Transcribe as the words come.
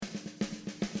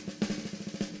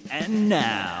And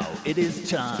now it is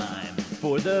time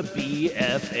for the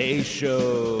BFA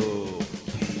show.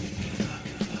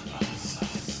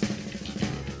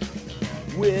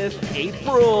 With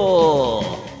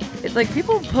April. It's like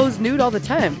people pose nude all the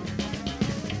time.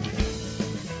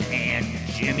 And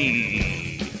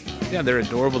Jimmy. Yeah, they're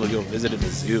adorable to go visit at the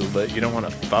zoo, but you don't want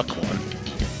to fuck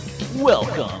one.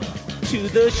 Welcome to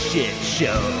the shit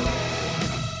show.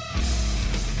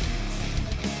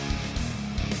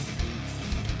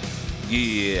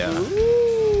 Yeah.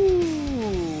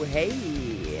 Ooh, hey.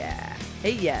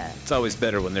 Hey, yeah. It's always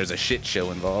better when there's a shit show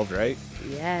involved, right?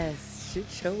 Yes, shit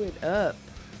show it up.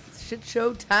 It's shit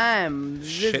show time.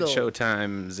 Zizzle. Shit show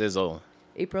time, zizzle.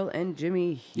 April and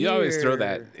Jimmy here. You always throw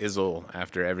that izzle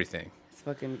after everything. It's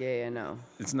fucking gay, I know.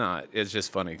 It's not. It's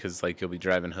just funny because, like, you'll be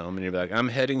driving home and you'll be like, I'm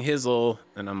heading hizzle.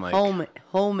 And I'm like, Home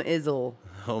izzle.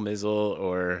 Home izzle,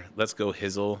 or let's go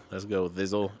hizzle. Let's go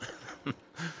thizzle.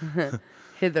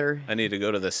 Hither. I need to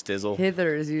go to the stizzle.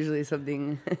 Hither is usually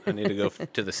something. I need to go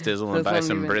to the stizzle and That's buy not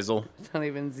some even- brizzle. It's not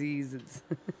even Z's. It's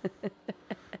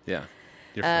Yeah.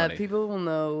 You're funny. people will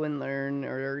know and learn,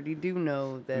 or already do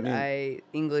know, that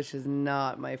English is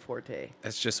not my forte.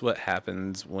 That's just what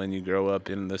happens when you grow up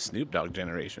in the Snoop Dogg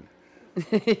generation.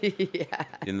 Yeah.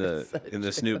 In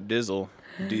the Snoop Dizzle,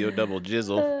 D-O double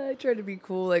jizzle. I try to be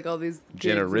cool like all these kids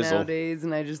Jenna Rizzle. nowadays,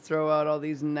 and I just throw out all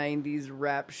these 90s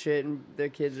rap shit, and their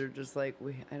kids are just like,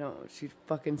 she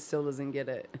fucking still doesn't get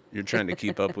it. You're trying to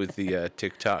keep up with the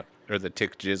TikTok or the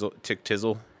tick tizzle,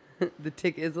 The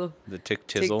tick izzle. the tick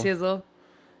Tick tizzle, tizzle.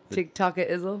 TikTok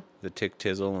izzle. the tick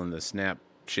tizzle, and the snap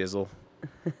chisel,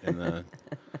 and the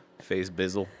face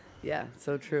bizzle, Yeah,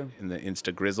 so true. and the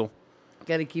Insta grizzle.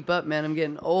 Gotta keep up, man. I'm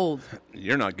getting old.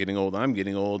 You're not getting old. I'm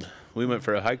getting old. We went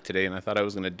for a hike today, and I thought I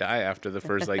was going to die after the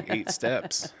first, 8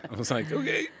 steps. I was like,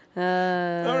 okay, all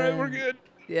right, we're good.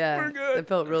 Yeah. We're good. It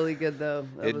felt really good, though.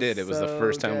 It did. It was the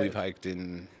first time good. we've hiked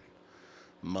in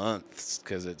months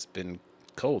because it's been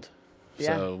cold.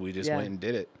 Yeah. So we just Yeah. went and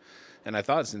did it. And I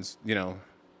thought since,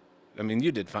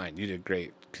 you did fine. You did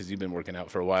great because you've been working out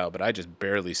for a while, but I just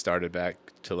barely started back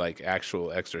to,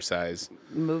 actual exercise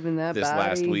Moving that this body.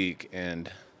 last week.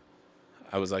 And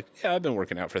I was like, yeah, I've been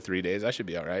working out for 3 days. I should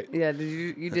be all right. Yeah,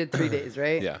 you did 3 days,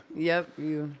 right? Yeah. Yep,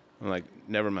 I'm like,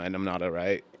 never mind. I'm not all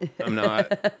right. I'm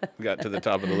not. Got to the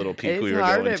top of the little peak It's we were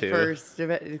hard going at to. first,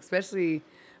 especially.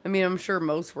 I'm sure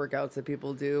most workouts that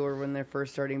people do, or when they're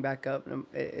first starting back up,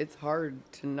 it's hard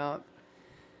to not.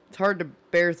 It's hard to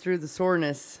bear through the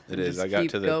soreness. It and is. just I got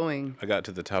keep to the going. I got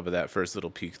to the top of that first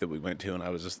little peak that we went to, and I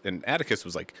was and Atticus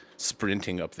was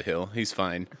sprinting up the hill. He's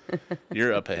fine.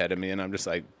 You're up ahead of me, and I'm just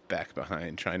back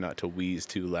behind, trying not to wheeze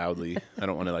too loudly. I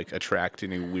don't want to attract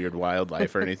any weird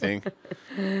wildlife or anything,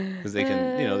 because they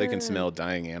can smell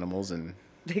dying animals and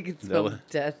They can smell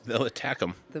death. they'll attack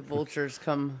them. The vultures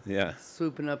come Yeah,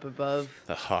 swooping up above.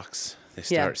 the hawks. They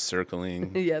Yeah. start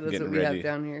circling. Yeah, that's getting what we ready, have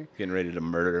down here. Getting ready to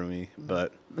murder me,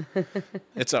 but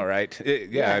it's all right.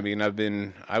 Yeah.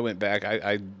 I went back.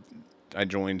 I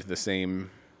joined the same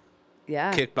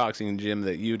Yeah. kickboxing gym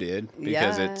that you did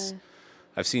because Yeah.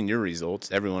 I've seen your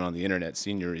results. Everyone on the internet's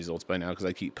seen your results by now because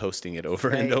I keep posting it over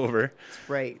and Right. over. That's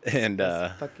right. And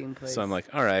This fucking place. so I'm like,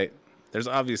 all right, there's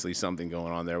obviously something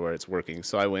going on there where it's working.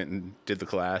 So I went and did the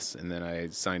class, and then I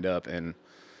signed up, and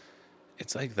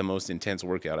it's the most intense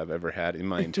workout I've ever had in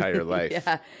my entire life.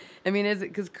 Yeah. Is it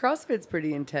because CrossFit's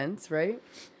pretty intense, right?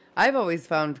 I've always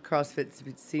found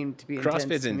CrossFit seem to be intense.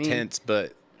 CrossFit's to me. intense,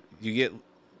 but you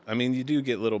do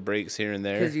get little breaks here and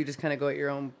there. Because you just kind of go at your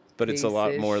own But it's a lot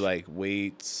pace-ish. more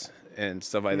weights and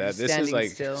stuff like You're that. just This is standing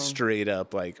still. straight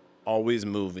up always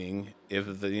moving.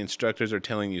 If the instructors are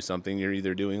telling you something, you're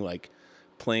either doing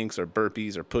planks or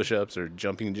burpees or push-ups or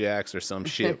jumping jacks or some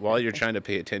shit while you're trying to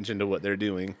pay attention to what they're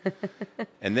doing.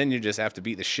 And then you just have to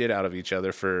beat the shit out of each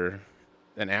other for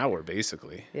an hour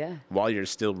basically. Yeah. While you're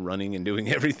still running and doing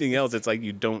everything else. It's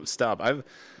you don't stop.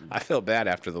 I felt bad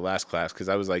after the last class because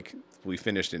I was we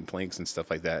finished in planks and stuff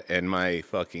like that, and my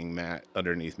fucking mat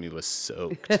underneath me was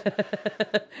soaked.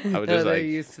 I was just they're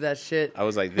used to that shit. I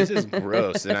was like, this is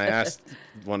gross. And I asked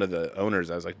one of the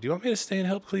owners, I was like, do you want me to stay and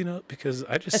help clean up? Because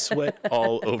I just sweat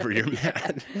all over your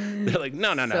mat. They're like,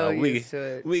 no, So used to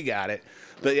it. we got it.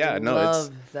 But yeah,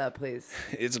 Love that place.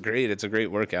 it's great. It's a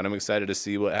great workout. I'm excited to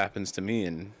see what happens to me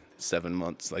in 7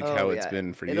 months, how it's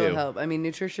been for It'll you. help.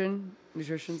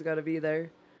 Nutrition's got to be there,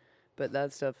 but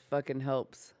that stuff fucking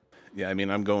helps. Yeah,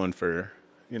 I'm going for,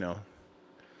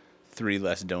 3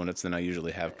 less donuts than I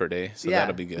usually have per day. So Yeah.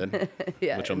 that'll be good.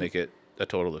 Yeah. Which will make it a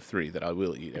total of 3 that I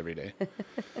will eat every day.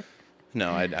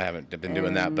 No, I haven't been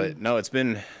doing that, but no, it's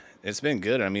been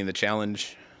good. The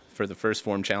challenge for the first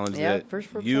form challenge Yeah, that first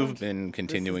form you've challenge. been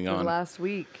continuing This is on. the last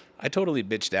week. I totally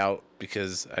bitched out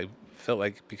because I felt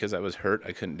like because I was hurt,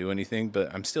 I couldn't do anything,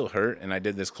 but I'm still hurt, and I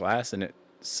did this class, and it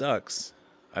sucks.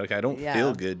 I don't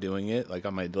feel good doing it, like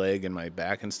on my leg and my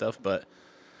back and stuff, but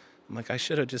I'm like, I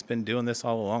should have just been doing this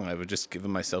all along. I would just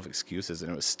given myself excuses,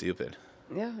 and it was stupid.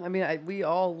 Yeah, I mean, we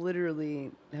all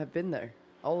literally have been there,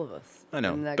 all of us. I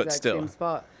know, in that but exact still. same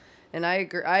spot. And I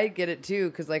agree, I get it too,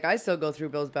 because like I still go through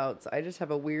those bouts. I just have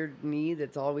a weird knee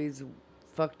that's always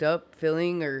fucked up,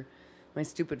 feeling, or my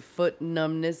stupid foot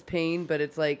numbness pain. But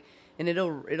it's like, and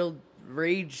it'll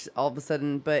rage all of a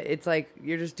sudden. But it's like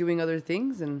you're just doing other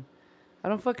things, and I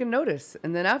don't fucking notice.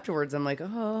 And then afterwards, I'm like,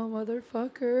 oh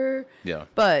motherfucker. Yeah.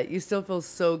 But you still feel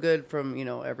so good from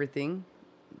everything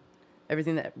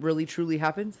that really truly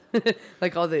happens,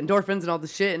 like all the endorphins and all the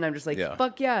shit. And I'm just like,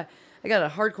 fuck yeah. I got a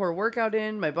hardcore workout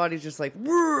in. My body's just like,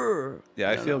 whoa. Yeah,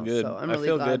 I feel good. So I'm I really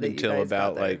feel glad good that you until guys got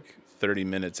about there. like 30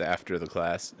 minutes after the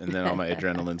class, and then all my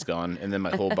adrenaline's gone, and then my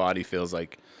whole body feels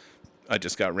like I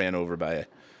just got ran over by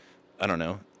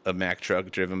a Mack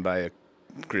truck driven by a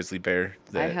grizzly bear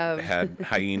that had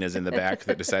hyenas in the back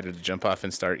that decided to jump off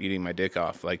and start eating my dick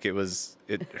off. Like it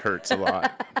hurts a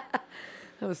lot.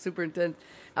 That was super intense.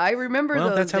 I remember Well,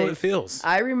 those that's days. how it feels.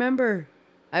 I remember.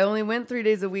 I only went 3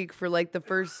 days a week for like the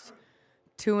first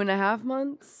 2.5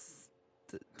 months.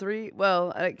 3.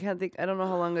 Well, I can't think. I don't know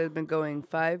how long I've been going.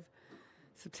 5.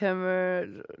 September,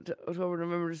 October,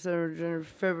 November, December, January,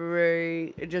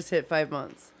 February. It just hit 5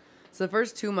 months. So the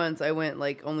first 2 months, I went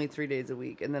like only 3 days a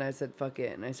week, and then I said fuck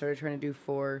it, and I started trying to do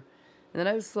 4, and then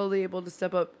I was slowly able to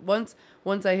step up. Once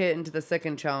I hit into the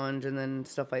second challenge, and then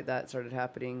stuff like that started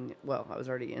happening. Well, I was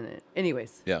already in it.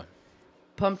 Anyways, Yeah.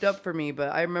 pumped up for me, but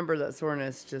I remember that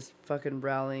soreness just fucking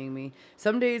rallying me.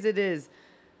 Some days it is.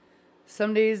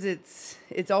 Some days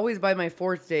it's always by my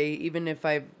 4th day, even if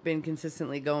I've been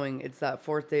consistently going. It's that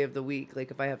 4th day of the week.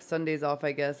 Like if I have Sundays off,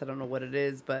 I guess I don't know what it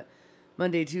is, but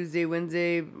Monday, Tuesday,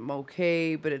 Wednesday, I'm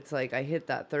okay. But it's like I hit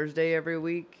that Thursday every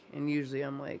week, and usually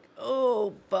I'm like,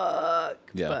 oh fuck.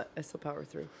 Yeah. But I still power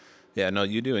through. Yeah, no,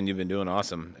 you do, and you've been doing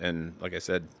awesome. And like I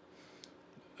said,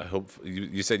 I hope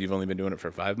you said you've only been doing it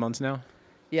for 5 months now.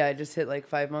 Yeah, I just hit like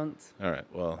 5 months. All right.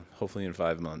 Well, hopefully in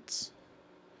 5 months.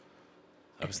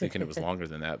 I was thinking it was longer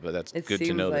than that, but that's It good to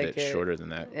seems know that like it's it. shorter than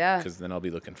that. Yeah. Because then I'll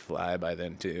be looking fly by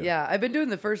then too. Yeah, I've been doing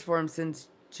the first form since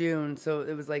June, so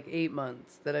it was like 8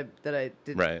 months that I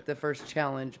did Right. the first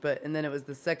challenge. And then it was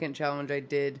the second challenge I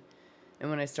did,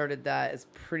 and when I started that, it's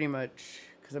pretty much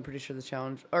because I'm pretty sure the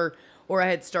challenge or I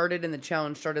had started and the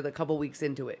challenge started a couple weeks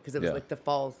into it because it was Yeah. like the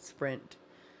fall sprint.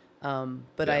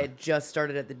 But I Yeah. had just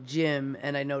started at the gym,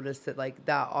 and I noticed that like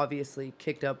that obviously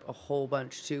kicked up a whole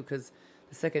bunch too, because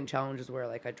the second challenge is where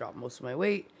like I dropped most of my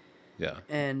weight. Yeah.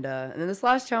 And then this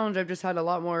last challenge, I've just had a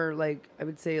lot more, like, I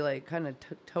would say, like, kind of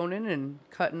toning and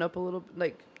cutting up a little,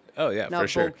 like, Oh yeah, not for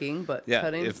sure. bulking, but Yeah.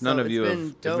 cutting. If So none of it's you been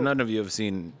have, dope. if none of you have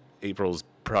seen April's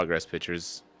progress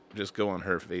pictures, just go on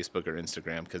her Facebook or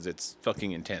Instagram because it's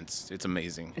fucking intense. It's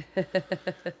amazing.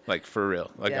 Like for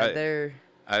real. Like Yeah,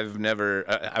 I've never.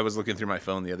 I was looking through my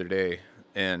phone the other day,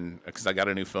 and because I got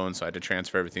a new phone, so I had to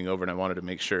transfer everything over, and I wanted to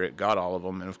make sure it got all of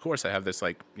them. And of course, I have this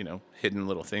like hidden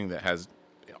little thing that has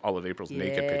all of April's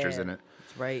naked pictures in it.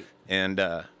 That's right. And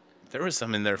there was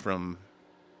some in there from.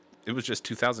 It was just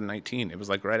 2019. It was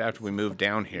like right after we moved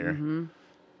down here,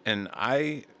 and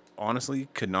I honestly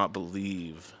could not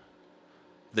believe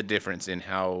the difference in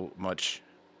how much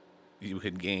you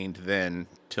had gained then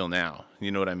till now.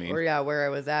 You know what I mean? Or, yeah, where I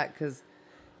was at, because,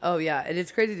 oh, yeah, and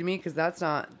it's crazy to me because that's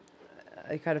not,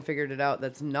 I kind of figured it out,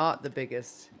 that's not the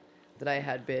biggest that I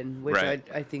had been, which Right.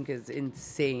 I think is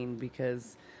insane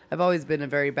because I've always been a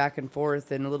very back and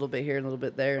forth and a little bit here and a little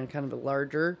bit there and kind of a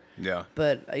larger. Yeah.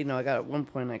 But, I got at one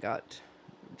point, I got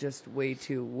just way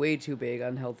too big,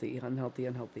 unhealthy.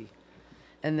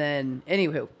 And then,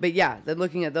 anywho, but yeah, then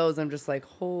looking at those, I'm just like,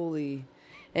 holy.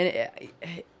 And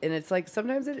it's like,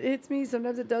 sometimes it hits me,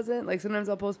 sometimes it doesn't. Like, sometimes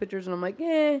I'll post pictures and I'm like,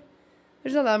 there's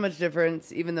not that much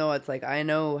difference, even though it's like, I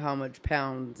know how much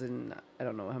pounds and I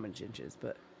don't know how much inches,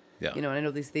 but, Yeah. and I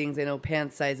know these things, I know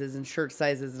pants sizes and shirt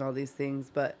sizes and all these things,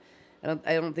 but I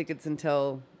don't think it's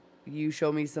until you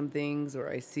show me some things or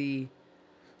I see.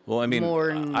 Well, I mean,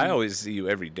 more I always see you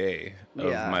every day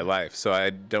of Yeah. my life, so I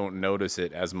don't notice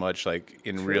it as much like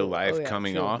in True. real life Oh, yeah,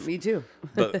 coming true. off. Me too.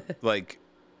 But like,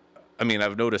 I mean,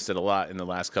 I've noticed it a lot in the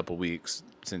last couple weeks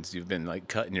since you've been like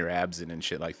cutting your abs in and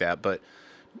shit like that. But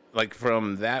like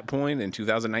from that point in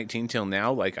 2019 till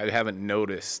now, like I haven't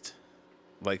noticed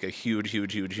like a huge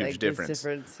Like, this difference.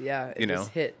 difference, yeah. It You know?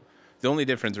 just hit. The only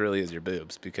difference really is your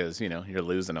boobs because you're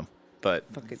losing them. but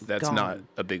Fucking that's gone. not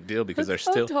a big deal because Let's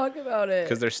they're still talk about it.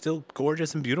 because they're still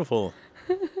gorgeous and beautiful.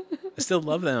 I still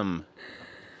love them.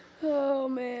 Oh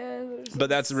man. But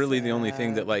that's really the only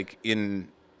thing that like in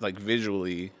like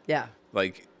visually Yeah.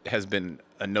 like has been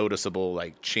a noticeable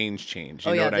like change. You Oh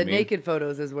know yeah, what the I mean? naked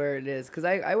photos is where it is because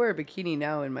I wear a bikini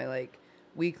now in my like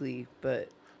weekly, but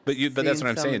But that's seeing what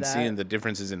I'm some saying. of that- Seeing the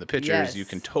differences in the pictures, you Yes.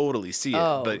 can totally see it.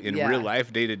 Oh, But in yeah. real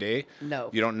life, day to day, No.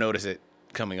 you don't notice it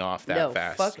coming off that no,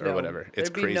 fast fuck or no. whatever. It's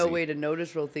There'd be crazy. no way to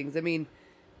notice real things. I mean,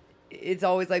 it's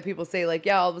always like people say, like,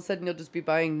 yeah, all of a sudden you'll just be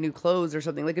buying new clothes or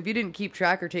something. Like, if you didn't keep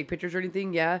track or take pictures or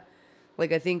anything, yeah.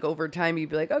 Like, I think over time you'd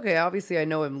be like, okay, obviously I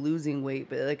know I'm losing weight,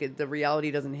 but like the reality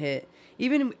doesn't hit.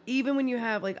 Even when you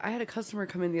have, like, I had a customer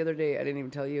come in the other day, I didn't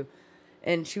even tell you,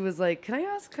 and she was like, can I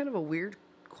ask kind of a weird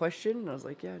question? And I was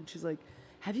like, yeah. And she's like,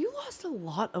 have you lost a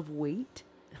lot of weight?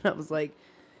 And I was like,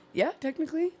 yeah,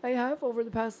 technically I have over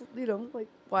the past, like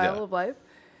while of life.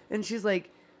 And she's like,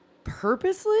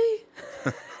 purposely?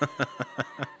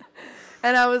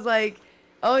 And I was like,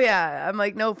 oh yeah. I'm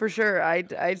like, no, for sure.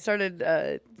 I started,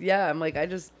 I'm like, I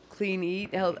just clean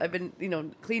eat. I've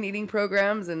been, clean eating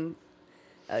programs and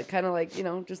kind of like,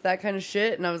 just that kind of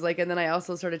shit. And I was like, and then I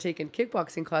also started taking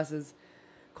kickboxing classes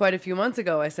quite a few months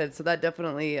ago. I said, so that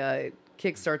definitely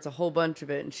kickstarts a whole bunch of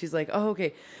it. And she's like, oh,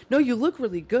 okay. No, you look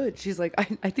really good. She's like,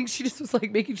 I think she just was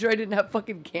like making sure I didn't have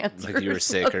fucking cancer. Like you were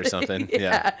sick or something.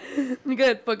 Yeah. You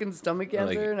got fucking stomach cancer.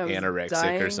 Like and I was anorexic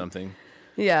dying. or something.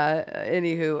 Yeah.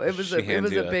 Anywho, it was She a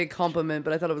hands you a- big compliment,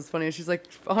 but I thought it was funny. She's like,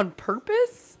 on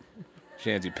purpose? She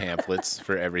hands you pamphlets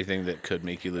for everything that could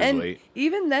make you lose And weight.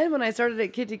 even then, when I started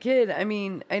at Kid to Kid, I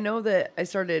mean, I know that I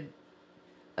started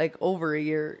like over a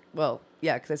year. Well,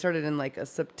 yeah, because I started in like a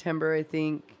September, I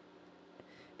think.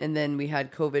 And then we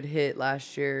had COVID hit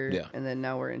last year. Yeah. And then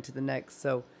now we're into the next.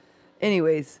 So,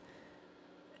 anyways.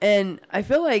 And I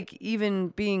feel like even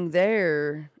being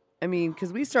there, I mean,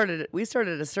 because we started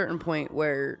at a certain point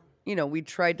where, we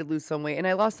tried to lose some weight. And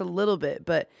I lost a little bit.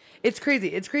 But it's crazy.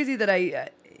 It's crazy that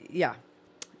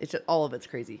it's just, all of it's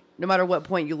crazy. No matter what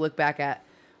point you look back at,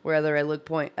 whether I look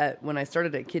at when I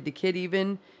started at Kid to Kid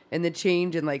even, and the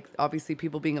change and like obviously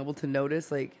people being able to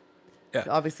notice, like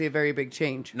obviously a very big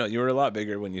change. No, you were a lot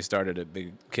bigger when you started at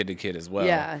Big Kid to Kid as well.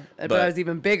 Yeah, but I was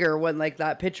even bigger when like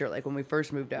that picture, like when we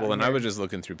first moved out. Well, and here. I was just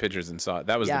looking through pictures and saw it.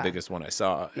 That was the Yeah. biggest one I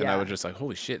saw. And I Yeah. was just like,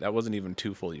 holy shit, that wasn't even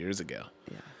 2 full years ago.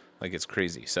 Yeah. Like, it's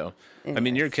crazy. So, I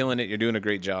mean, you're killing it. You're doing a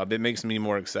great job. It makes me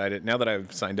more excited now that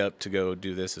I've signed up to go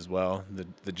do this as well,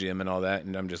 the gym and all that.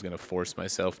 And I'm just going to force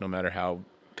myself no matter how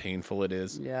painful it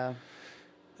is. Yeah.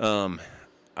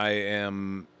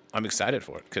 I'm excited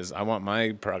for it because I want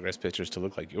my progress pictures to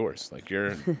look like yours. Like,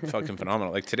 you're fucking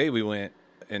phenomenal. Like, today we went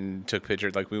and took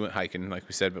pictures. Like, we went hiking, like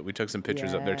we said, but we took some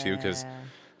pictures up there too because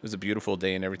it was a beautiful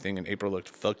day and everything. And April looked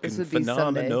fucking would be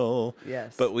phenomenal. Sunday.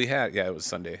 Yes. But it was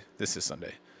Sunday. This is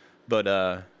Sunday. But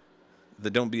the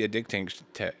Don't Be a Dick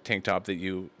tank top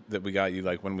that we got you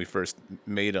like when we first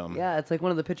made them. Yeah, it's like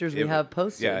one of the pictures we have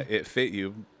posted. Yeah, it fit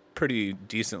you pretty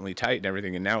decently tight and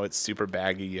everything, and now it's super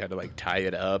baggy. You had to like tie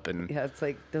it up, and Yeah, it's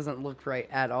like doesn't look right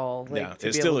at all. Like, yeah, to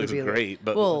it be still able to looks be like- great.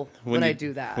 But well, when you, I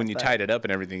do that, when you but- tied it up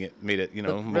and everything, it made it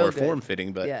Look more real good. form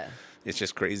fitting. But Yeah. it's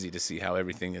just crazy to see how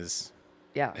everything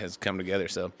Yeah, has come together.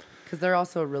 So because they're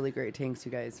also really great tanks,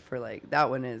 you guys. For like that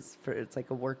one is for it's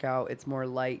like a workout. It's more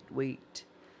lightweight,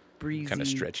 breezy, Kinda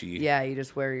stretchy. Yeah, you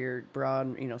just wear your bra,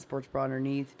 sports bra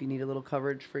underneath if you need a little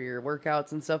coverage for your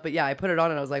workouts and stuff. But yeah, I put it on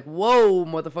and I was like, whoa,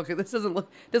 motherfucker, this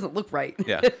doesn't look right.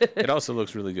 yeah, it also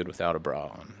looks really good without a bra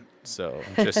on. So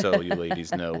just so you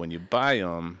ladies know, when you buy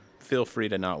them, feel free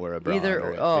to not wear a bra Either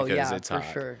under it oh because yeah, it's for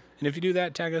hot. sure. And if you do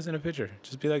that, tag us in a picture.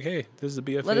 Just be like, hey, this is a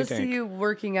BFA Let us tank. see you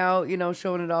working out,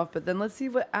 showing it off. But then let's see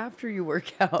what after you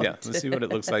work out. Yeah, let's see what it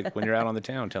looks like when you're out on the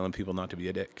town telling people not to be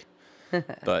a dick.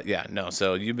 But yeah, no,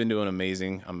 so you've been doing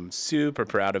amazing. I'm super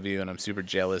proud of you, and I'm super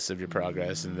jealous of your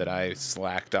progress and that I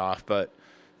slacked off. But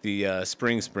the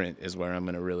spring sprint is where I'm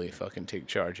going to really fucking take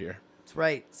charge here. That's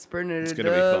right. Sprinting it It's going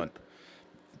to be fun.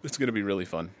 It's going to be really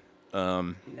fun.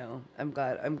 I'm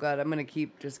glad. I'm going to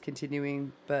keep just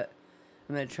continuing, but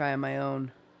I'm going to try on my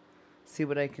own, see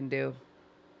what I can do.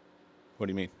 What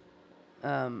do you mean?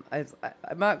 I'm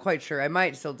not quite sure. I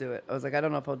might still do it. I was like, I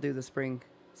don't know if I'll do the spring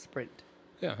sprint.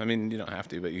 Yeah, I mean, you don't have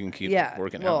to, but you can keep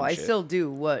working out. Well, and I shit. still do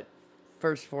what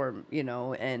first form,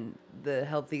 and the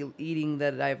healthy eating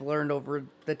that I've learned over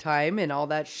the time and all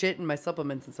that shit and my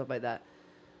supplements and stuff like that.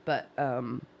 But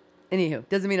anywho,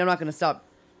 doesn't mean I'm not going to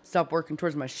stop working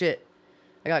towards my shit.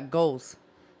 I got goals.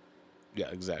 Yeah,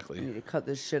 exactly. I need to cut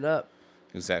this shit up.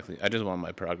 Exactly. I just want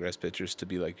my progress pictures to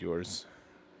be like yours.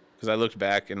 Because I looked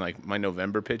back and like my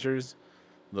November pictures,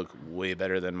 look way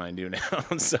better than mine do now.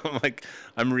 So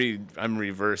I'm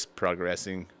reverse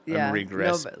progressing. Yeah. I'm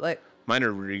regress. No, but like, Mine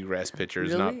are regress pictures,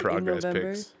 Really? not In progress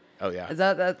November? pics. Oh yeah. was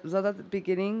that at the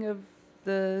beginning of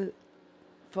the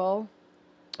fall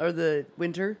or the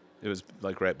winter? It was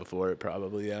like right before it,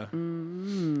 probably. Yeah.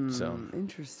 So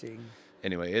Interesting.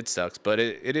 anyway, it sucks, but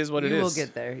it is what it is. You will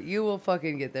get there. You will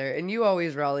fucking get there. And you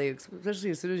always rally,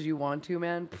 especially as soon as you want to,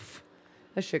 man. Pff,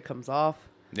 that shit comes off.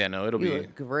 Yeah, no, it'll You be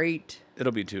look great.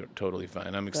 totally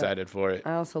fine. I'm excited for it.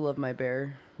 I also love my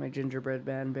bear, my gingerbread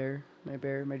man bear,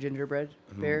 my gingerbread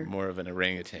bear, More of an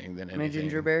orangutan than anything. my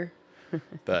ginger bear.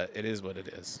 But it is what it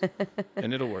is,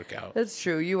 and it'll work out. That's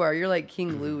true. You are. You're like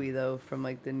King Louie though, from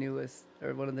like the newest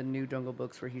or one of the new Jungle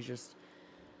Books, where he's just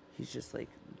like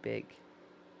big.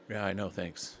 Yeah, I know.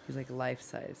 Thanks. He's like life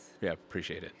size. Yeah,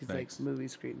 appreciate it. He's Thanks. like movie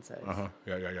screen size.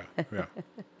 Yeah. Yeah.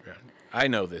 I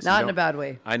know this. Not You in a don't- bad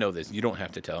way. I know this. You don't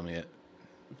have to tell me it.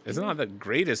 It's not the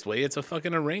greatest way. It's a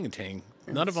fucking orangutan.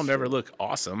 None of them ever look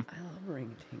awesome. I love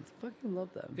orangutans. Fucking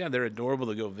love them. Yeah, they're adorable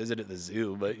to go visit at the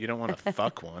zoo, but you don't want to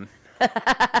fuck one.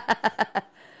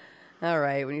 All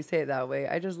right, when you say it that way,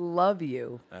 I just love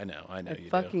you. I know I you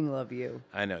fucking do. love you.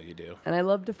 I know you do. And I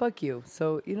love to fuck you.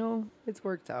 So, it's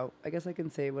worked out. I guess I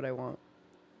can say what I want.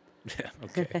 Yeah,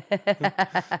 okay.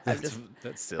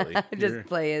 That's silly. I'm just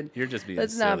playing. You're just being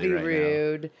Let's silly not be right now.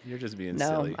 rude. You're just being No,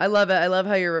 silly. I love it. I love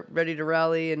how you're ready to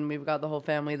rally, and we've got the whole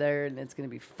family there, and it's going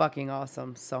to be fucking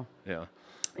awesome. So, Yeah.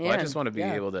 Well, I just And, want to be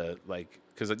yeah. able to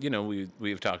because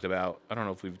we've talked about. I don't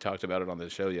know if we've talked about it on the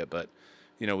show yet, but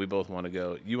we both want to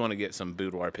go. You want to get some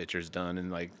boudoir pictures done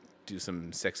and do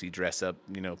some sexy dress up,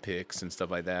 pics and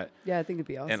stuff like that. yeah, I think it'd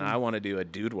be awesome. And I want to do a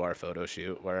dudoir photo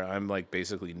shoot where I'm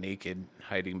basically naked,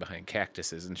 hiding behind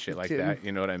cactuses and shit like Dude. that.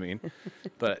 You know what I mean?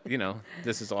 But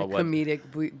this is all what Comedic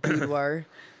boudoir.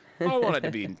 I want it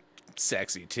to be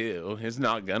sexy too. It's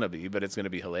not gonna be, but it's gonna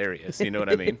be hilarious. You know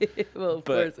what I mean? Well, of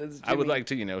But course, it's I would Jimmy. like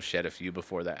to, shed a few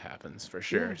before that happens for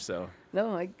sure. Yeah. So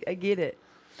No, I get it.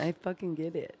 I fucking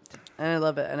get it. And I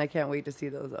love it. And I can't wait to see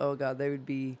those. Oh, God, they would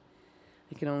be...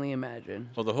 I can only imagine.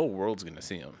 well, the whole world's gonna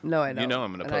see them. No, I know. You know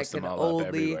I'm gonna And I post them can all up only-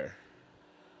 everywhere.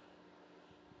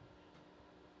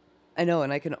 I know,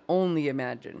 and I can only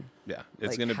imagine. Yeah,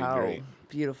 it's like, gonna be how great.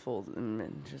 beautiful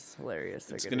and just hilarious.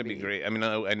 It's gonna be great. I mean,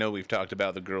 I know we've talked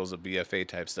about the girls of BFA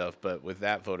type stuff, but with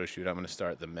that photo shoot, I'm gonna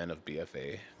start the men of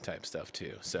BFA type stuff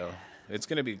too. So it's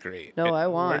gonna be great. No, And I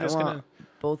want. We're just I gonna want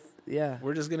both. Yeah.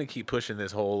 we're just gonna keep pushing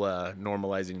this whole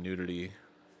normalizing nudity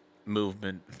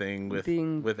movement thing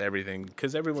Being with everything,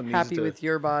 because everyone needs Happy to with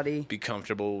your body. be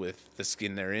comfortable with the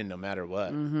skin they're in, no matter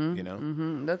what. You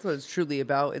know. That's what it's truly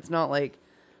about. It's not like,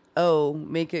 oh,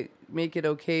 make it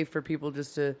okay for people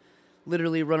just to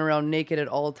literally run around naked at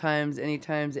all times,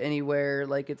 anytimes, anywhere.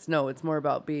 Like it's more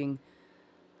about being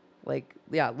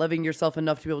loving yourself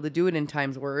enough to be able to do it in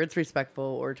times where it's respectful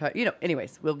or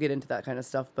anyways, we'll get into that kind of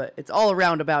stuff, but it's all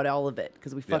around about all of it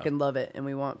because we fucking love it and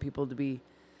we want people to be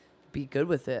good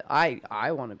with it. I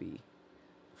want to be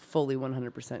fully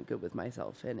 100% good with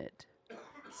myself in it.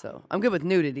 So I'm good with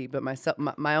nudity, but my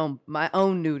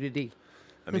own nudity.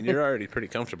 I mean, you're already pretty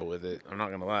comfortable with it. I'm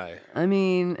not gonna lie. I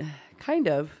mean, kind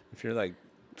of. If you're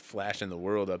flashing the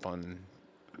world up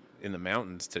in the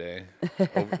mountains today,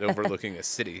 overlooking a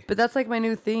city. But that's like my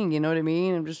new thing, you know what I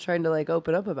mean? I'm just trying to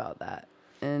open up about that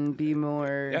and be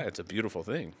more Yeah, it's a beautiful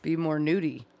thing. be more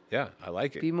nudie, Yeah, I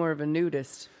like it. be more of a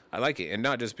nudist. I like it, and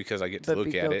not just because I get to But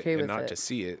look be at it okay and with not it. to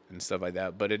see it and stuff like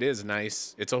that. But it is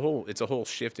nice. It's a whole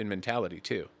shift in mentality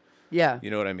too. Yeah. You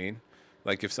know what I mean?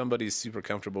 Like if somebody's super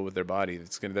comfortable with their body,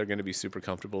 they're gonna be super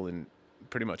comfortable in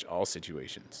pretty much all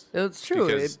situations. It's true.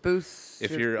 Because It boosts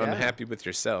If your- you're yeah. unhappy with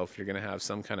yourself, you're gonna have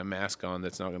some kind of mask on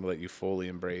that's not gonna let you fully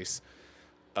embrace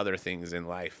other things in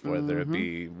life, whether it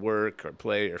be work or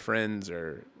play or friends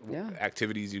or Yeah.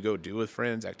 activities you go do with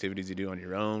friends, activities you do on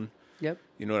your own. Yep.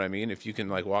 You know what I mean? If you can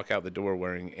walk out the door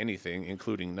wearing anything,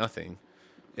 including nothing,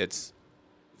 it's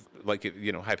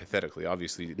hypothetically,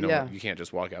 obviously, Yeah. you can't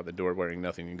just walk out the door wearing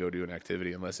nothing and go do an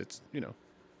activity unless it's,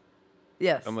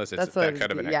 Yes. unless it's that's what that I was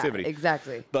kind of an getting- activity. Yeah,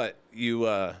 exactly. But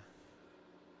there's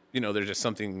just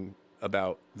something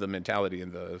about the mentality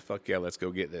and the fuck yeah, let's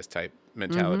go get this type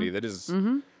mentality that is,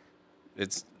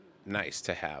 it's nice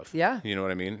to have. Yeah. You know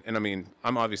what I mean? And I mean,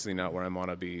 I'm obviously not where I want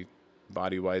to be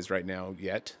body wise right now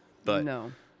yet, but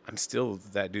No. I'm still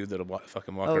that dude that'll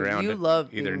fucking walk Oh, around you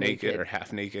love either being naked naked. or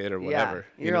half naked or whatever.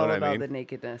 Yeah. You're You know all what about I mean? the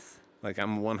nakedness. Like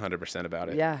I'm 100% about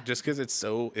it. Yeah. Just because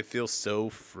it feels so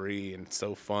free and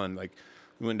so fun. Like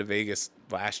we went to Vegas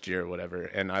last year or whatever,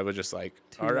 and I was just like,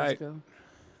 2 all years right. ago.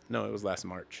 No, it was last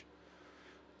March.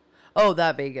 Oh,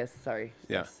 that Vegas. Sorry.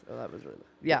 Yeah. Yes. Oh, that was really.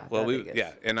 Yeah. Well, that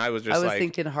Vegas. and I was just I was like,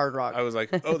 thinking Hard Rock. I was like,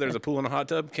 oh, there's a pool and a hot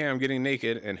tub. Okay, I'm getting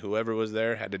naked, and whoever was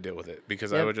there had to deal with it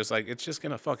because I Yep. was just like, it's just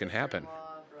gonna fucking happen.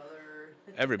 Brother.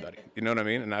 Everybody, you know what I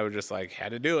mean? And I was just like,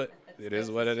 had to do it. It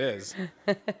is what it is.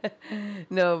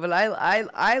 No, but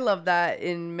I love that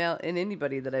in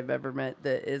anybody that I've ever met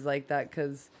that is like that,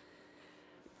 because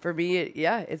for me,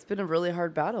 it's been a really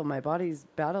hard battle. My body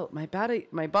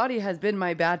has been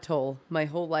my battle my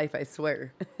whole life, I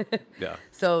swear. Yeah.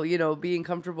 So, being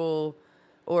comfortable,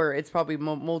 or it's probably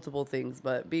multiple things,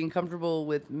 but being comfortable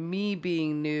with me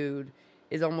being nude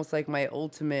is almost like my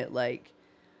ultimate, like,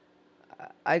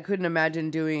 I couldn't imagine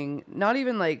doing, not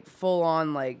even like full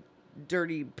on like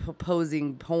dirty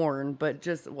posing porn, but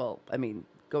just, well, I mean,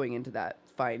 going into that,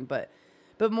 fine, but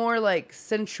more like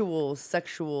sensual,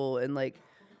 sexual, and like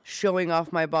showing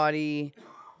off my body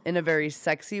in a very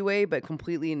sexy way, but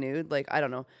completely nude. Like, I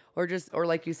don't know. Or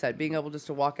like you said, being able just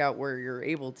to walk out where you're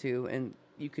able to, and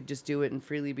you could just do it and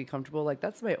freely be comfortable. Like,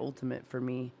 that's my ultimate for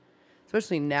me,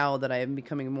 especially now that I am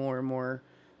becoming more and more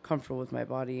comfortable with my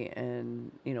body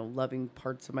and, loving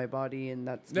parts of my body. And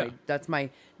that's my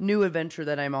new adventure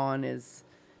that I'm on is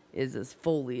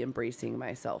fully embracing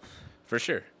myself. For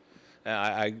sure.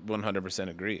 I 100%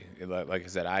 agree. Like I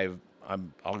said,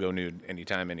 I'll go nude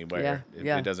anytime, anywhere.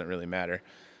 It doesn't really matter.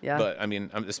 Yeah. But I mean,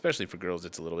 especially for girls,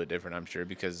 it's a little bit different, I'm sure,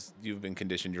 because you've been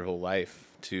conditioned your whole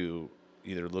life to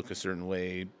either look a certain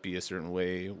way, be a certain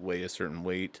way, weigh a certain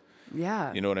weight.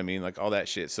 Yeah. You know what I mean? Like all that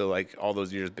shit. So like all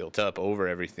those years built up over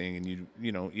everything, and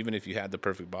you know, even if you had the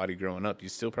perfect body growing up, you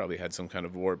still probably had some kind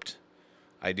of warped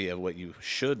idea of what you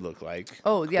should look like.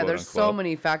 Oh yeah, there's unquote. so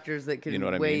many factors that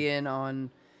could weigh in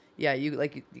on. Yeah, you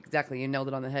exactly. You nailed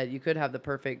it on the head. You could have the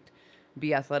perfect,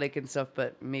 be athletic and stuff,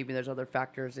 but maybe there's other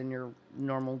factors in your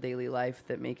normal daily life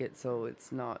that make it so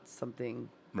it's not something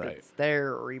that's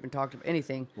there or even talked about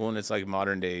anything. Well, and it's like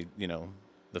modern day,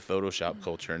 the Photoshop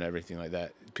culture and everything like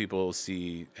that. People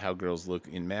see how girls look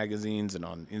in magazines and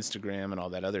on Instagram and all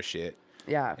that other shit.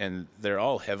 Yeah. And they're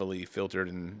all heavily filtered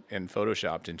and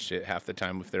photoshopped and shit half the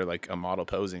time if they're like a model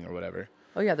posing or whatever.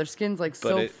 Oh yeah, their skin's like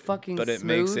fucking But it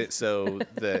smooth. makes it so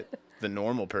that the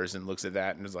normal person looks at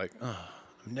that and is like, oh,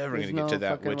 I'm never going to get to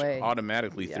that, which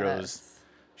automatically throws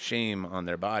shame on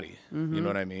their body. Mm-hmm. You know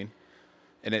what I mean?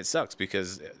 And it sucks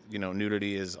because,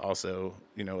 nudity is also,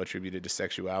 attributed to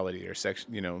sexuality or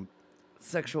sexual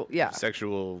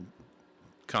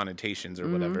connotations or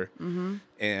whatever. Mm-hmm.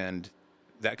 And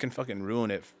that can fucking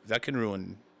ruin it. That can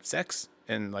ruin sex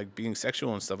and like being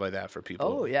sexual and stuff like that for people.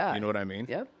 Oh yeah. You know what I mean?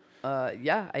 Yep.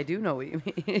 Yeah, I do know what you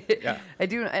mean. Yeah. I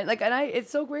do.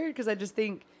 It's so weird because I just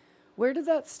think, where did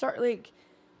that start? Like,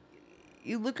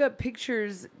 you look up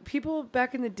pictures, people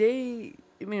back in the day,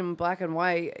 I mean, black and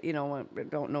white, I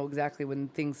don't know exactly when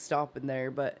things stop in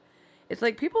there, but it's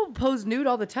like people pose nude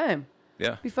all the time.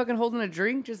 Yeah. Be fucking holding a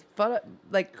drink, just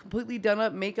like completely done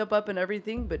up, makeup up and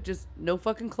everything, but just no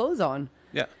fucking clothes on.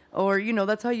 Yeah. Or,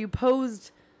 that's how you posed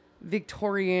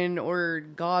Victorian or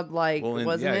godlike,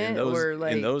 wasn't it? Or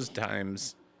like in those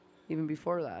times, even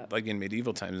before that, like in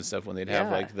medieval times and stuff, when they'd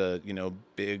have like the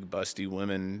big busty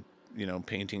women,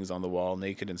 paintings on the wall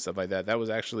naked and stuff like that, that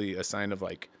was actually a sign of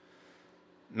like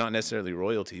not necessarily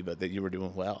royalty, but that you were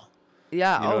doing well.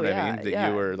 Yeah. You know what I mean? That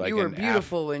you were like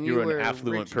beautiful and you were an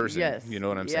affluent rich, person. Yes. You know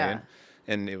what I'm saying?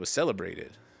 And it was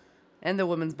celebrated. And the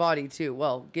woman's body too.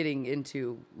 Well, getting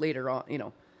into later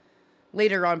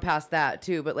on past that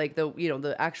too, but like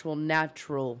the actual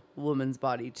natural woman's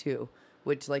body too,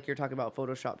 which like you're talking about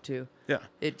Photoshop too. Yeah.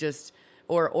 It just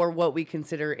or what we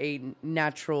consider a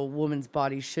natural woman's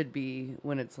body should be,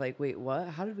 when it's like, wait, what?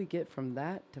 How did we get from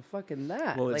that to fucking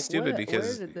that? Well, it's like, stupid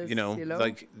because this,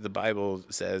 like the Bible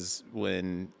says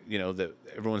when that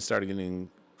everyone started getting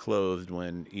clothed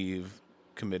when Eve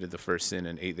committed the first sin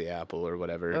and ate the apple or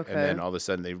whatever, and then all of a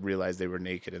sudden they realized they were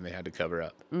naked and they had to cover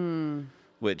up.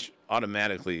 Which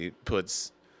automatically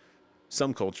puts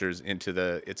some cultures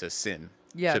into it's a sin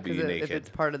to be naked. If it's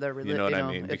part of their religion. You know what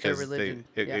I mean? Because religion,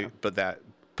 but that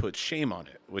puts shame on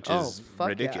it, which is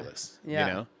ridiculous.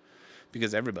 Yeah.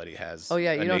 Because everybody has. Oh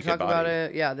yeah, a you don't talk body. about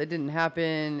it. Yeah, that didn't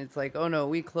happen. It's like, oh no,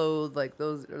 we clothed like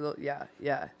those. Yeah.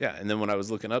 Yeah, and then when I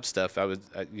was looking up stuff,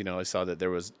 I saw that there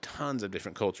was tons of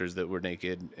different cultures that were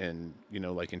naked, and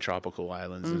like in tropical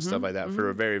islands and stuff like that for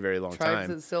a very, very long Tribes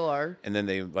time. that still are. And then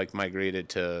they like migrated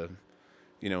to,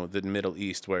 the Middle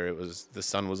East, where it was the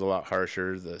sun was a lot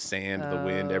harsher, the sand, the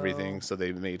wind, everything. So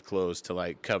they made clothes to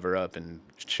like cover up and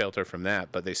shelter from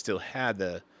that, but they still had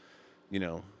the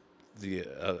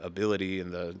ability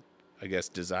and the, I guess,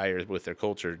 desire with their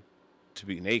culture to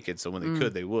be naked. So when they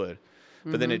could, they would.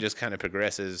 But then it just kind of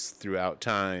progresses throughout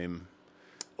time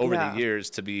over Yeah. the years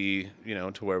to be,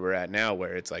 to where we're at now,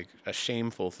 where it's like a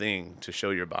shameful thing to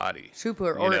show your body.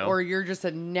 Super. Or you're just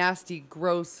a nasty,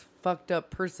 gross, fucked up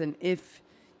person if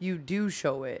you do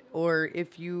show it, or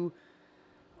if you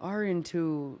are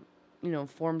into,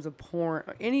 forms of porn,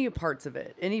 any parts of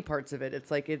it. It's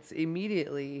like it's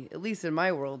immediately, at least in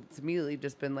my world, it's immediately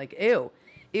just been like, ew,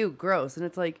 gross. And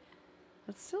it's like,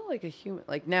 that's still like a human.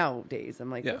 Like nowadays, I'm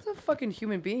like, Yeah. that's a fucking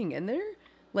human being, and they're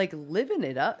like living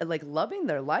it up, like loving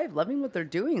their life, loving what they're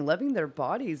doing, loving their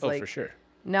bodies. Oh, like, for sure.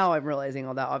 Now I'm realizing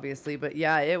all that, obviously, but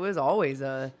yeah, it was always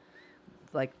a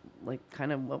like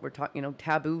kind of what we're talking,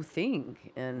 taboo thing.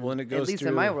 And, Well, and it goes at least through,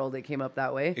 in my world, it came up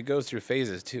that way. it goes through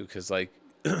phases too, because like,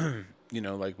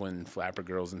 like when flapper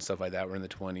girls and stuff like that were in the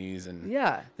 20s, and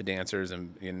Yeah. the dancers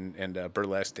and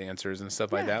burlesque dancers and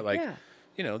stuff like Yeah, that, like. yeah.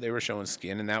 They were showing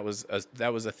skin, and that was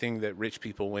a thing that rich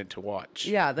people went to watch.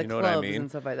 Yeah, the you know what I clubs mean? and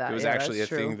stuff like that. It was Yeah, actually a that's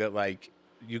true. thing that like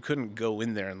you couldn't go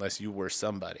in there unless you were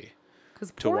somebody. Because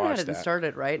to porn watch hadn't that.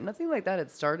 started, right? Nothing like that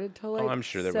had started till like Oh, I'm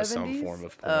sure there was some 70s? form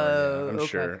of porn. Oh, Yeah, I'm okay.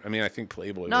 sure. I mean, I think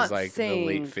Playboy Not was like the saying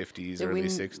late 50s, that early we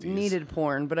 60s. needed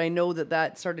porn, but I know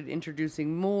that started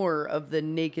introducing more of the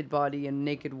naked body and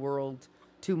naked world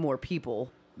to more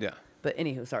people. Yeah. But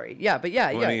anywho, sorry. Yeah, but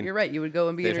yeah, Well, I mean, you're right. You would go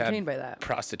and be they've entertained had- by that.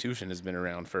 Prostitution has been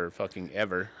around for fucking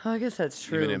ever. Oh, I guess that's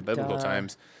true. Even in biblical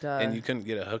times. Duh. And you couldn't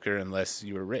get a hooker unless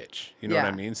you were rich. You know what I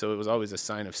Yeah. mean? So it was always a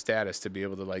sign of status to be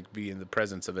able to like be in the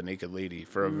presence of a naked lady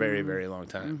for a very, very long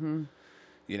time.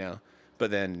 Mm-hmm. But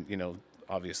then,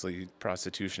 obviously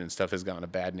prostitution and stuff has gotten a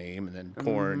bad name, and then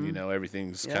porn,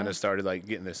 everything's kind Yeah. of started like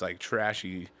getting this like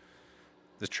trashy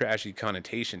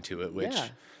connotation to it, which Yeah.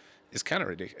 is kind of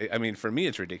ridiculous. I mean, for me,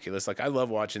 it's ridiculous. Like I love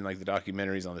watching like the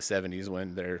documentaries on the 70s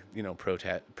when they're,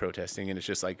 protesting, and it's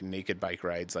just like naked bike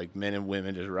rides, like men and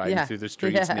women just riding Yeah. through the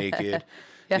streets Yeah. naked,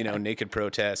 Yeah. naked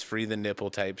protests, free the nipple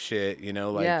type shit,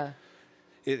 like yeah.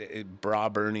 bra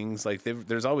burnings. Like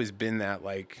there's always been that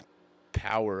like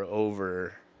power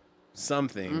over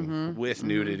something with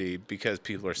nudity because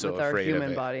people are so Mm-hmm. With our afraid of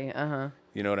human it. body. Uh-huh.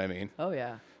 You know what I mean? Oh,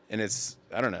 yeah. And it's,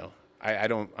 I don't know.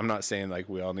 I'm not saying like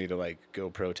we all need to like go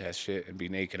protest shit and be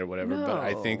naked or whatever, but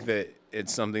I think No. that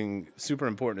it's something super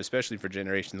important, especially for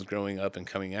generations growing up and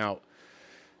coming out,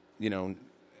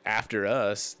 after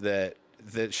us, that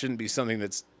shouldn't be something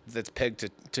that's pegged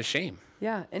to shame.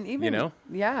 Yeah, and even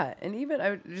yeah, and even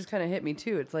it just kind of hit me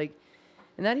too. It's like,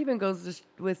 and that even goes just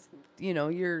with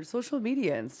your social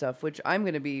media and stuff, which I'm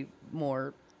gonna be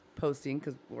more posting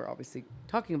because we're obviously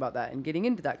talking about that and getting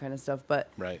into that kind of stuff. But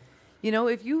Right.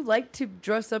 if you like to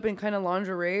dress up in kind of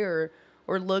lingerie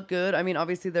or look good, I mean,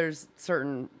 obviously there's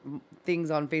certain things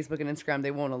on Facebook and Instagram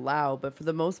they won't allow, but for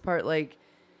the most part, like,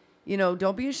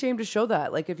 don't be ashamed to show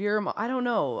that. Like if you're, I don't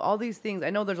know, all these things. I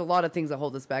know there's a lot of things that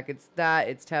hold us back.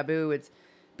 It's taboo. It's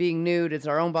being nude. It's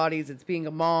our own bodies. It's being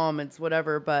a mom. It's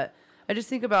whatever. But I just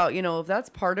think about, if that's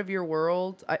part of your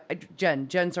world. Jen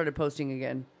started posting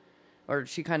again, or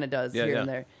she kind of does here and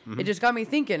there. It just got me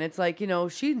thinking. It's like,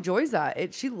 she enjoys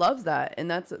that. She loves that, and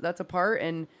that's a part.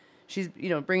 And she's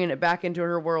bringing it back into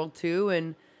her world too.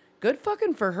 And good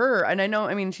fucking for her. And I know,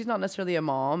 I mean, she's not necessarily a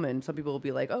mom, and some people will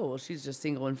be like, oh, well, she's just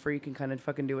single and free, can kind of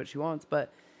fucking do what she wants.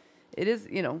 But it is,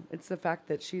 it's the fact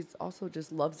that she's also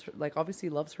just loves her, like obviously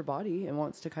loves her body and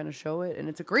wants to kind of show it. And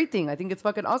it's a great thing. I think it's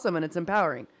fucking awesome, and it's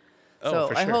empowering. Oh, So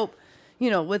for I sure. hope,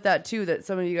 with that too, that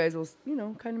some of you guys will,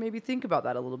 kind of maybe think about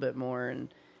that a little bit more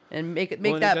and make Well,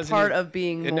 and it that doesn't part even- of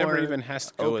being it more never even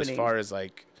has to go as opening. far as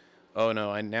like, oh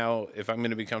no, now if I'm going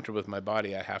to be comfortable with my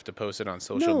body, I have to post it on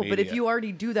social media. No, but if you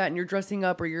already do that and you're dressing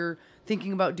up or you're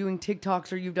thinking about doing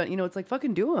TikToks or you've done, it's like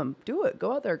fucking do them. Do it.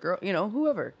 Go out there, girl.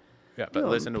 Whoever. Yeah, Do but 'em.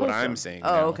 listen to what Post I'm 'em. saying.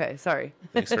 Oh, now. okay. Sorry.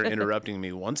 Thanks for interrupting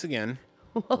me once again.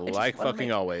 Well, I just like wanna fucking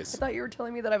make- always. I thought you were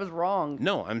telling me that I was wrong.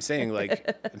 No, I'm saying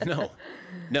like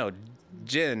no,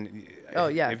 Jen. Oh,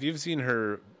 yeah. If you've seen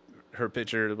her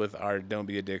picture with our "Don't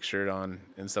Be a Dick" shirt on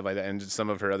and stuff like that, and some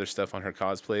of her other stuff on her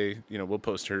cosplay, we'll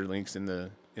post her links in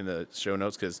the show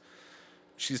notes because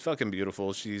she's fucking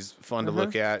beautiful. She's fun to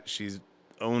look at. She's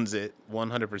owns it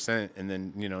 100%, and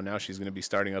then now she's gonna be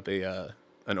starting up an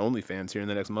OnlyFans here in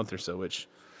the next month or so, which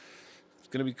is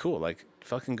gonna be cool. Like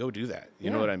fucking go do that. You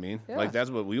know Yeah. what I mean? Yeah. Like that's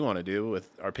what we want to do with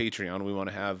our Patreon. We want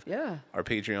to have Yeah. our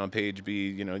Patreon page be,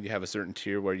 you have a certain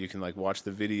tier where you can like watch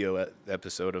the video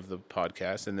episode of the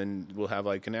podcast, and then we'll have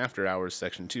like an after hours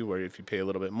section too, where if you pay a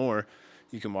little bit more,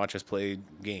 you can watch us play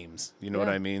games. You know what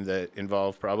Yeah. I mean? That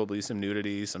involve probably some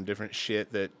nudity, some different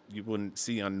shit that you wouldn't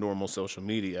see on normal social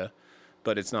media,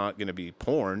 but it's not going to be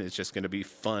porn. It's just going to be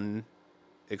fun,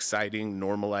 exciting,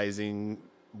 normalizing,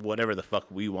 whatever the fuck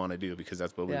we want to do, because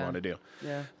that's what we Yeah. want to do.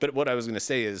 Yeah. But what I was going to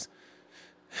say is,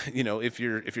 you know, if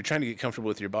you're trying to get comfortable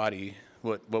with your body,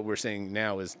 what we're saying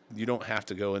now is you don't have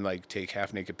to go and like take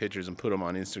half naked pictures and put them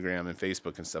on Instagram and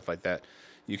Facebook and stuff like that.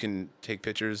 You can take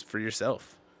pictures for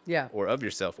yourself. Yeah. Or of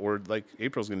yourself, or like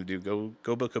April's going to do,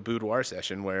 go book a boudoir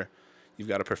session where you've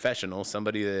got a professional,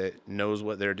 somebody that knows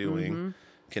what they're doing,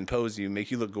 can pose you,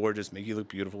 make you look gorgeous, make you look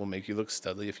beautiful, make you look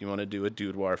studly if you want to do a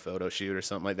boudoir photo shoot or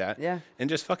something like that. Yeah. And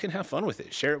just fucking have fun with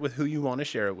it. Share it with who you want to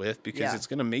share it with, because it's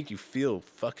going to make you feel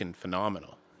fucking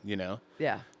phenomenal, you know?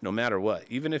 Yeah. No matter what.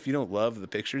 Even if you don't love the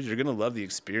pictures, you're going to love the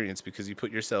experience because you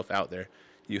put yourself out there.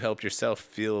 You help yourself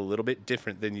feel a little bit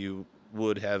different than you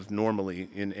would have normally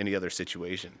in any other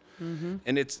situation.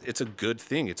 And it's a good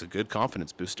thing. It's a good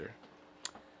confidence booster.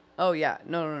 Oh yeah,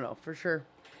 no, for sure.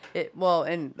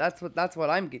 And that's what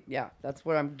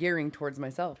I'm gearing towards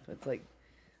myself. It's like,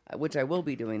 which I will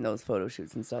be doing those photo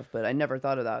shoots and stuff, but I never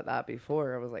thought about that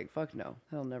before. I was like, fuck no,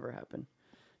 that'll never happen.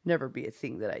 Never be a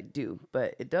thing that I do,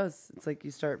 but it does. It's like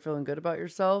you start feeling good about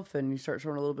yourself and you start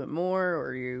showing a little bit more,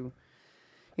 or you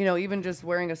know, even just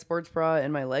wearing a sports bra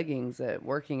and my leggings at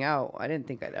working out, I didn't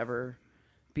think I'd ever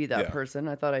be that person.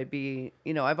 I thought I'd be,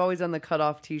 you know, I've always done the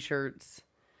cutoff t-shirts,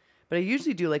 but I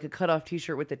usually do like a cutoff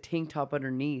t-shirt with a tank top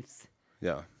underneath.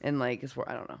 Yeah. And like, it's where,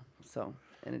 I don't know. So,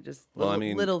 and it just, Well, I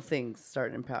mean, little things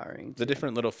start empowering. The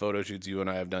different little photo shoots you and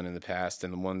I have done in the past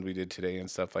and the one we did today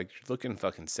and stuff, like, you're looking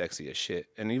fucking sexy as shit.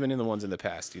 And even in the ones in the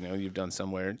past, you know, you've done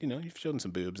somewhere, you know, you've shown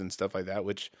some boobs and stuff like that,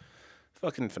 which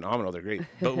fucking phenomenal. They're great.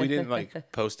 But we didn't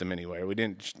like post them anywhere. We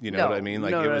didn't, you know what I mean?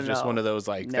 Like it was just one of those,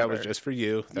 like, that was just for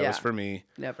you. That was for me.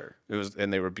 Never. It was,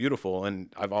 and they were beautiful.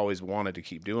 And I've always wanted to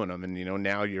keep doing them. And, you know,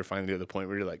 now you're finally at the point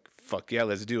where you're like, fuck yeah,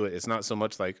 let's do it. It's not so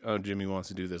much like, oh, Jimmy wants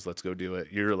to do this, let's go do it.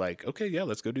 You're like, okay, yeah,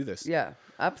 let's go do this. Yeah,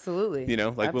 absolutely. You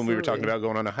know, like when we were talking about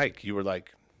going on a hike, you were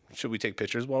like, should we take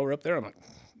pictures while we're up there? I'm like,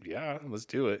 yeah, let's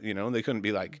do it. You know, and they couldn't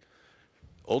be like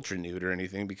ultra nude or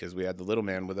anything because we had the little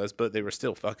man with us, but they were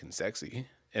still fucking sexy.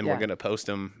 And we're going to post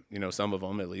them, you know, some of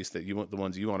them at least, that you want, the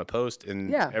ones you want to post,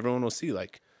 and everyone will see,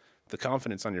 like, the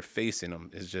confidence on your face in them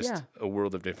is just a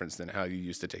world of difference than how you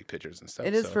used to take pictures and stuff.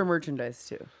 It is for merchandise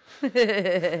too.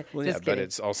 Well, yeah, but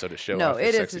it's also to show off. No,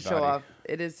 it your is to sexy show body. off.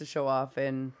 It is to show off,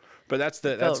 and but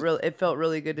it felt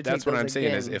really good to take. That's what I'm saying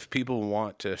again. is, if people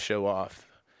want to show off,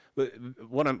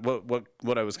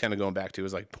 what I was kind of going back to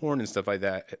is like porn and stuff like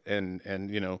that, and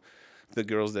you know, the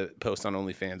girls that post on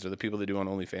OnlyFans or the people that do on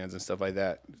OnlyFans and stuff like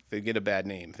that, they get a bad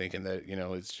name thinking that, you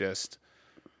know, it's just,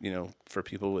 you know, for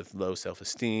people with low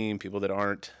self-esteem, people that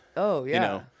aren't, you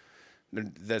know,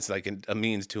 that's like a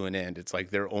means to an end. It's like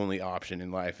their only option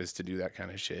in life is to do that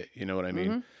kind of shit. You know what I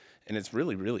mean? And it's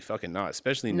really, really fucking not,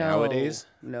 especially nowadays.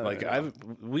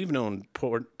 We've known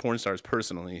porn stars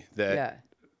personally that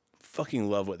fucking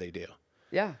love what they do.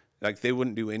 Yeah. Like they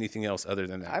wouldn't do anything else other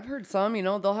than that. I've heard some, you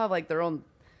know, they'll have like their own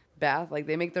bath, like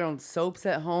they make their own soaps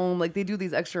at home, like they do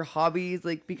these extra hobbies,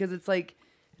 like because it's like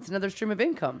it's another stream of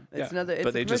income. It's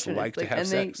but they just like to have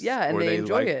sex. And they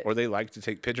enjoy it. Or they like to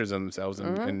take pictures of themselves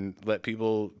and let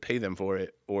people pay them for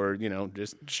it, or, you know,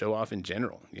 just show off in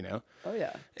general, you know? Oh,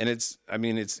 yeah. And it's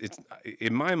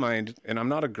in my mind, and I'm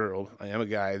not a girl, I am a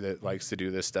guy that likes to do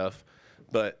this stuff,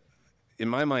 but in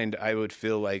my mind, I would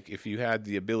feel like if you had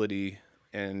the ability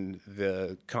and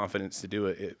the confidence to do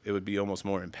it, it would be almost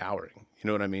more empowering. You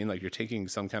know what I mean? Like you're taking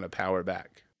some kind of power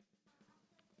back.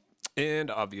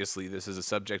 And obviously, this is a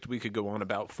subject we could go on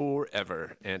about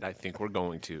forever, and I think we're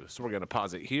going to. So we're going to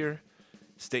pause it here.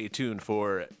 Stay tuned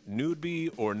for Nude Be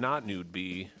or Not Nude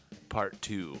Be Part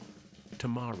 2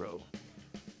 tomorrow.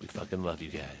 We fucking love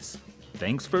you guys.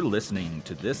 Thanks for listening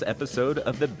to this episode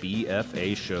of the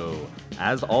BFA Show.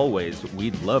 As always,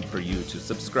 we'd love for you to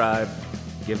subscribe,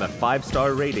 give a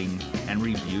 5-star rating, and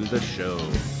review the show.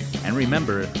 And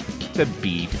remember to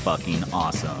be fucking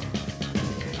awesome.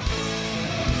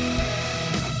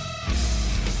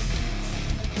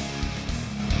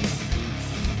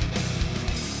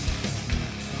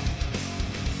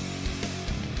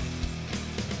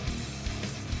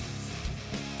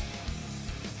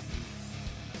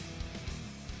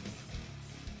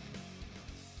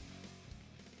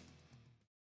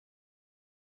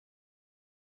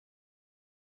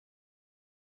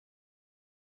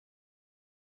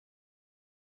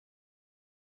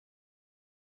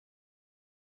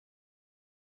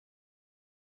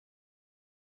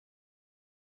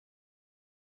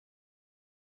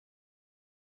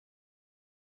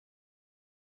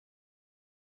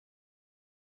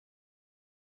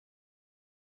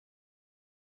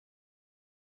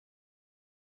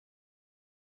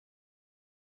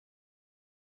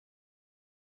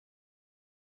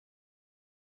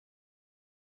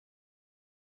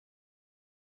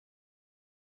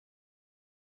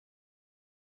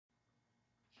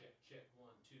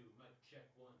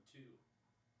 2.